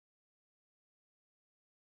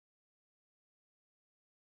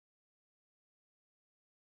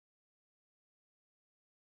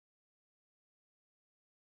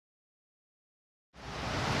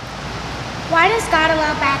Why does God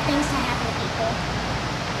allow bad things to happen to people?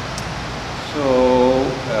 So,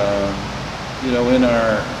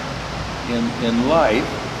 in life,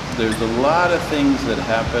 there's a lot of things that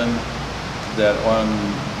happen that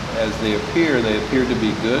as they appear to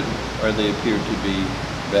be good or they appear to be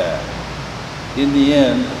bad. In the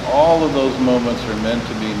end, all of those moments are meant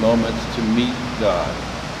to be moments to meet God.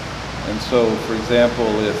 And so, for example,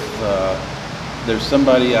 if there's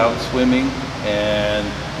somebody out swimming and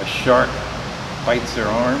a shark bites their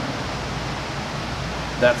arm,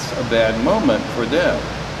 that's a bad moment for them.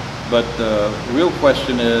 But the real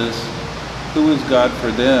question is, who is God for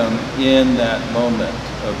them in that moment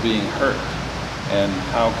of being hurt? And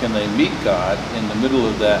how can they meet God in the middle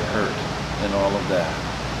of that hurt and all of that?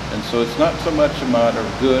 And so it's not so much a matter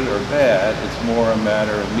of good or bad, it's more a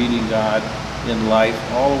matter of meeting God in life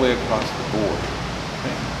all the way across the board.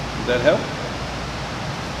 Okay. Does that help?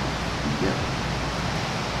 Yeah.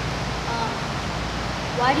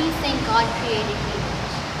 Why do you think God created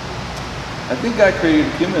humans? I think God created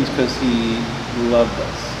humans because He loved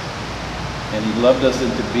us. And He loved us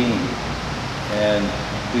into being. And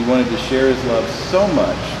He wanted to share His love so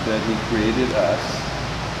much that He created us,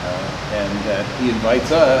 and that He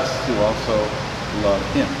invites us to also love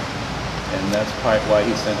Him. And that's why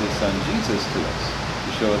He sent His Son Jesus to us,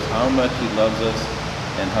 to show us how much He loves us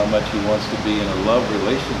and how much He wants to be in a love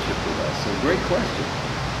relationship with us. So great question.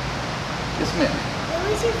 Yes, ma'am. Who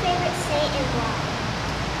is your favorite saint and why?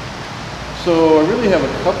 So I really have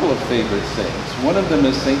a couple of favorite saints. One of them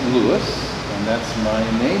is St. Louis, and that's my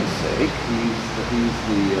namesake. He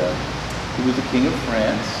was the king of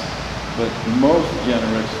France, but most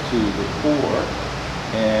generous to the poor,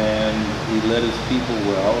 and he led his people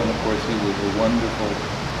well, and of course he was a wonderful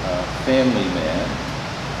family man.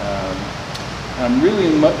 I'm really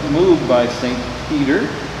moved by St. Peter,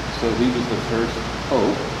 so he was the first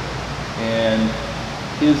pope, and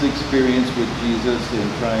his experience with Jesus in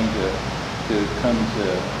trying to come to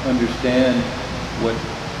understand what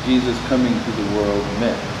Jesus coming to the world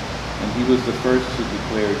meant. And he was the first to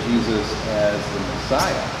declare Jesus as the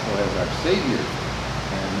Messiah, or as our Savior.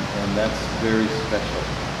 And that's very special.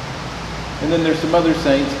 And then there's some other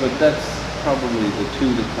saints, but that's probably the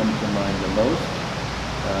two that come to mind the most.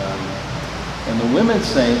 And the women's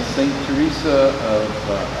saint, St. Teresa of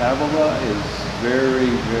Avila, is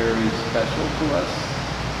very, very special to us.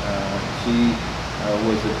 She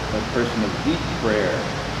was a person of deep prayer,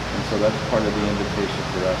 and so that's part of the invitation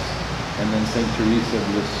for us. And then St. Teresa of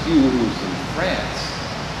Lisieux, who was in France,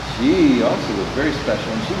 she also was very special,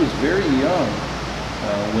 and she was very young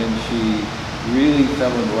when she really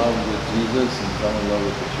fell in love with Jesus and fell in love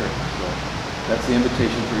with the church. So that's the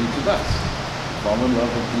invitation for each of us. Fall in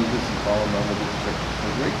love with Jesus and fall in love with His church. A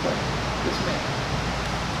great question. Yes, ma'am.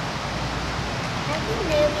 How can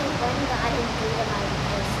there be one God and three divine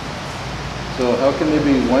persons? So how can there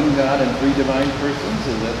be one God and three divine persons?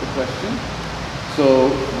 Is that the question? So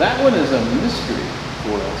that one is a mystery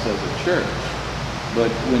for us as a church.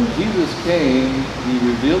 But when Jesus came, He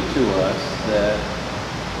revealed to us that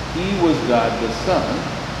He was God the Son,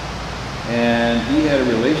 and He had a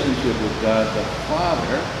relationship with God the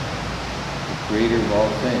Father, the creator of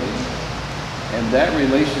all things. And that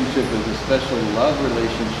relationship is a special love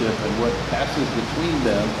relationship, and what passes between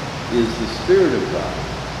them is the Spirit of God.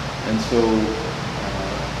 And so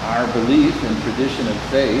our belief and tradition of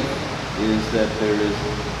faith is that there is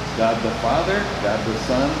God the Father, God the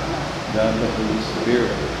Son, God the Holy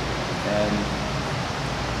Spirit. And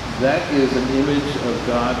that is an image of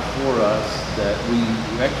God for us that we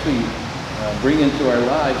actually bring into our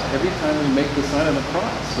lives every time we make the sign of the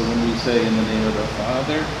cross. So when we say in the name of the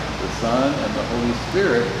Father, the Son, and the Holy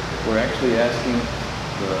Spirit, we're actually asking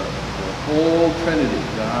the whole Trinity,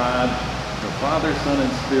 God, the Father, Son,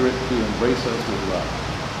 and Spirit, to embrace us with love.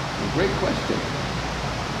 A great question.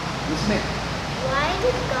 Yes, ma'am. Why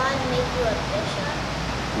did God make you a bishop?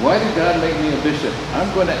 Why did God make me a bishop? I'm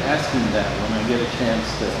going to ask Him that when I get a chance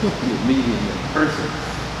to meet Him in person.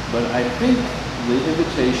 But I think the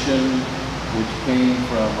invitation which came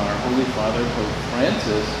from our Holy Father, Pope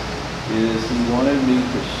Francis, is he wanted me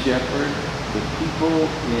to shepherd the people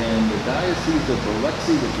in the Diocese of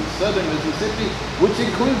Biloxi, which is southern Mississippi, which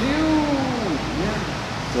includes you. Yeah.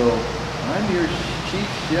 So I'm your chief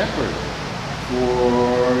shepherd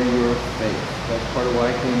for your faith. That's part of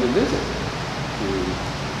why I came to visit, to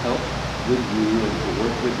help with you and to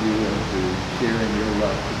work with you and to share in your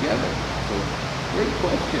love together. So great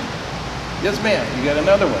question. Yes, ma'am. You got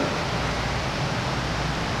another one.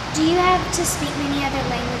 Do you have to speak many other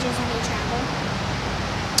languages when you travel?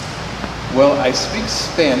 Well, I speak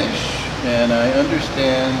Spanish, and I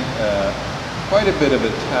understand quite a bit of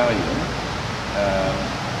Italian, Um,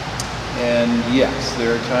 and yes,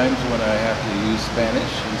 there are times when I have to use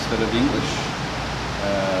Spanish instead of English.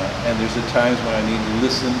 And there's times when I need to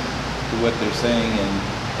listen to what they're saying in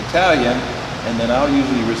Italian, and then I'll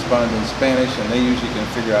usually respond in Spanish, and they usually can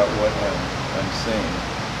figure out what I'm saying.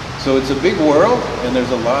 So it's a big world, and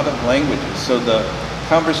there's a lot of languages. So the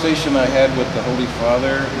conversation I had with the Holy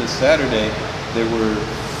Father this Saturday, there were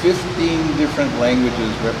 15 different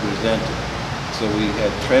languages represented. So we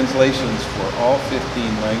had translations for all 15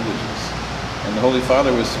 languages. And the Holy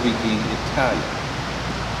Father was speaking Italian.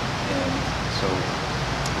 And so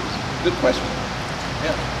it was a good question.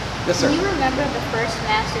 Yeah. Yes, sir. Do you remember the first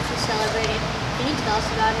Mass that you celebrated? Can you tell us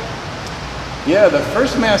about it? Yeah, the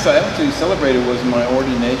first Mass I actually celebrated was my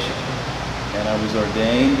ordination. And I was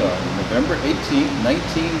ordained on November 18th,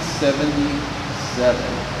 1977.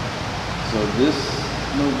 So this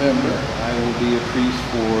November, I will be a priest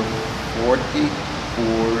for 44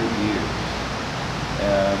 years.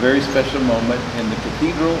 A very special moment in the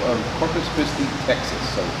Cathedral of Corpus Christi, Texas,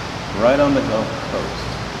 so right on the Gulf Coast.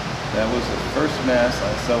 That was the first Mass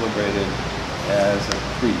I celebrated as a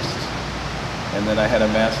priest. And then I had a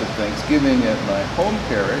Mass of Thanksgiving at my home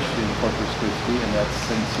parish in Corpus Christi, and that's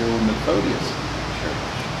St. Cyril and Methodius Church.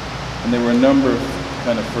 And there were a number of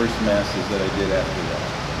kind of first Masses that I did after that.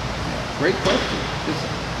 Great question.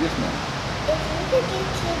 Yes, ma'am. If you could give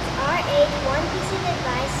kids our age one piece of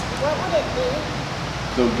advice, what would it be?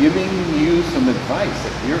 So giving you some advice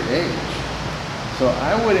at your age. So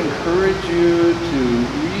I would encourage you to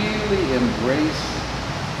really embrace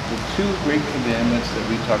the two great commandments that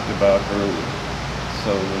we talked about earlier.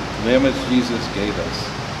 So the commandments Jesus gave us,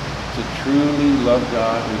 to truly love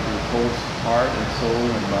God with your whole heart and soul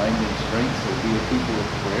and mind and strength, so be a people of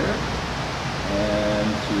prayer,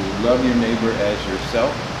 and to love your neighbor as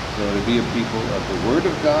yourself, so to be a people of the Word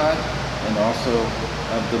of God and also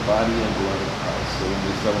of the body and blood of Christ. So when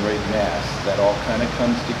we celebrate Mass, that all kind of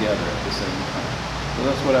comes together at the same time. So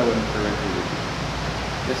that's what I would encourage you to do.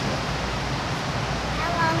 Yes, ma'am. How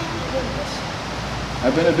long have you been bishop?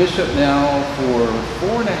 I've been a bishop now for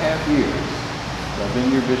 4.5 years. So I've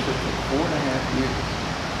been your bishop for 4.5 years.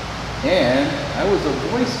 And I was a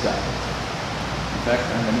Boy Scout. In fact,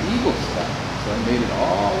 I'm an Eagle Scout. So I made it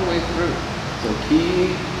all the way through. So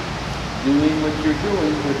keep doing what you're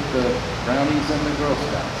doing with the Brownies and the Girl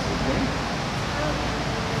Scouts, okay?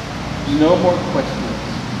 No more questions.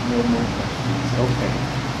 No more questions. Okay.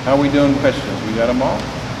 How are we doing questions? We got them all?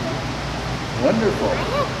 Wonderful. I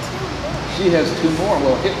have 2 more. She has 2 more.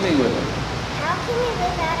 Well, hit me with it. How can we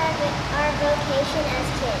live out our vocation as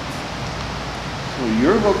kids? So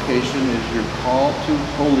your vocation is your call to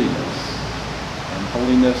holiness, and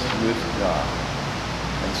holiness with God.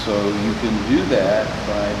 And so you can do that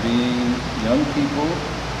by being young people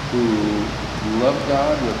who love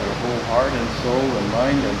God with their whole heart and soul and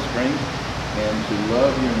mind and strength, and to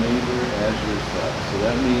love your neighbor as yourself. So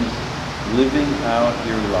that means living out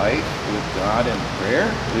your life with God in prayer,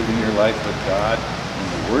 living your life with God in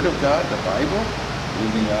the Word of God, the Bible,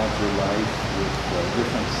 living out your life with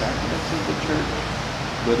different sacraments of the church,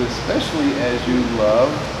 but especially as you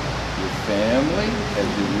love your family, as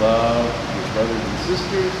you love your brothers and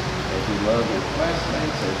sisters, as you love your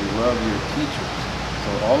classmates, as you love your teachers. So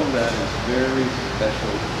all of that is very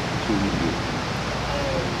special to you.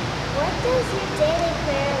 And what does your daily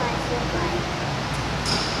prayer life look like?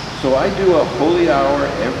 So I do a holy hour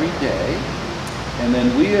every day, and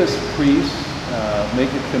then we as priests make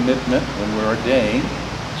a commitment when we're ordained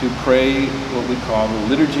to pray what we call the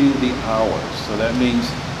Liturgy of the Hours. So that means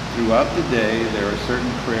throughout the day there are certain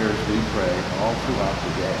prayers we pray all throughout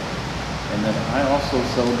the day. And then I also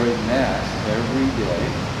celebrate Mass every day,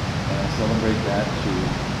 and I celebrate that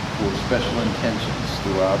for special intentions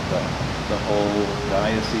throughout the whole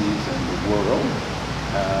diocese and the world.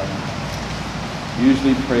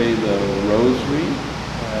 Usually pray the Rosary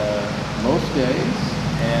most days,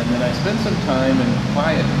 and then I spend some time in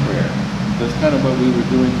quiet prayer. That's kind of what we were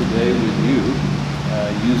doing today with you,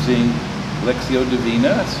 using Lectio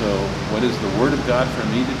Divina, so what is the Word of God for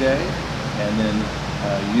me today, and then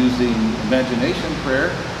using imagination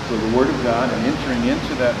prayer, so the Word of God, and entering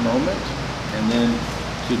into that moment, and then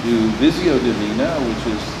to do Visio Divina, which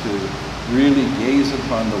is to really gaze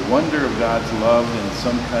upon the wonder of God's love in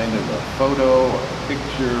some kind of a photo or a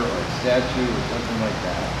picture or a statue or something like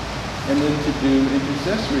that. And then to do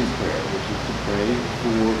intercessory prayer, which is to pray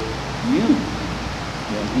for you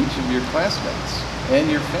and each of your classmates and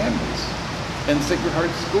your families and Sacred Heart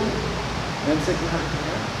School and Sacred Heart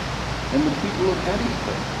Parish and the people of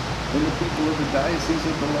Hattiesburg and the people of the Diocese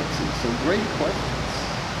of Biloxi. So great questions.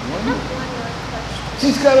 I have one more question.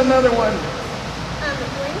 She's got another one.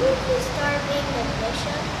 When did you start being a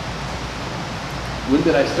bishop? When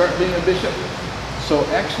did I start being a bishop? So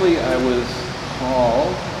actually I was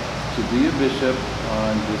called to be a bishop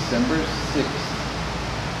on December 6th,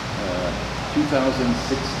 2016.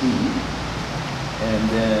 And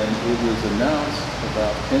then it was announced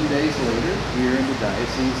about 10 days later here in the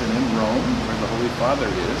diocese and in Rome, where the Holy Father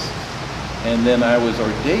is. And then I was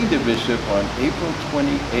ordained a bishop on April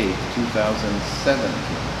 28th, 2017.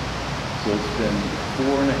 So it's been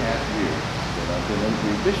 4.5 years that I've been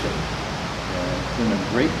ordained bishop. And it's been a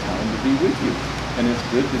great time to be with you. And it's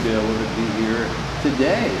good to be able to be here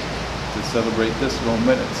today to celebrate this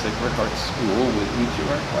moment at Sacred Heart School with each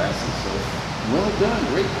of our classes. So well done,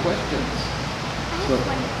 great questions. So,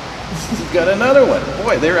 you've got another one.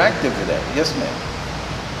 Boy, they're active today. Yes, ma'am.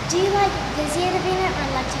 Do you like Lectio Divina or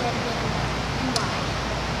Lectio Divina, and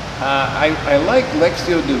why? I like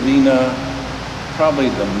Lectio Divina probably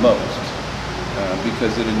the most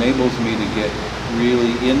because it enables me to get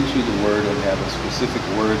really into the Word and have a specific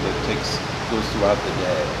word that goes throughout the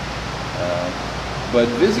day. But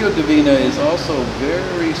Visio Divina is also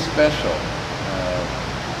very special.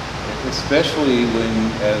 Especially when,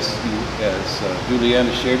 as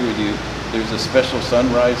Juliana shared with you, there's a special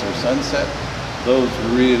sunrise or sunset. Those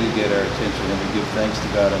really get our attention, and we give thanks to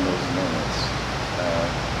God in those moments.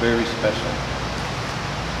 Very special.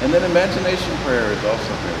 And then imagination prayer is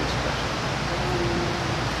also very special.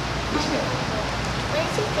 What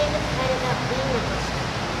is your favorite part about being a bishop?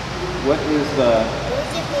 What is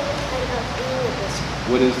your favorite part about being a bishop?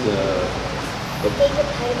 What is the favorite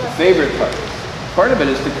part about favorite part? Part of it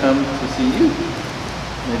is to come to see you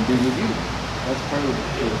and be with you. That's part of the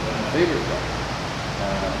favorite part.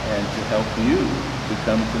 And to help you to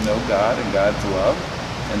come to know God and God's love,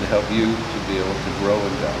 and to help you to be able to grow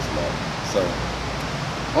in God's love. So,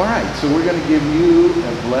 all right, so we're going to give you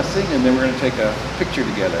a blessing, and then we're going to take a picture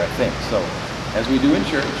together, I think. So, as we do in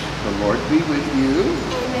church, the Lord be with you.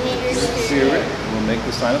 And with your Spirit. We'll make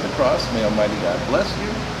the sign of the cross. May Almighty God bless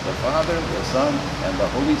you, the Father, the Son, and the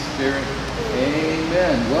Holy Spirit.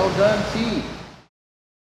 Amen. Well done, team.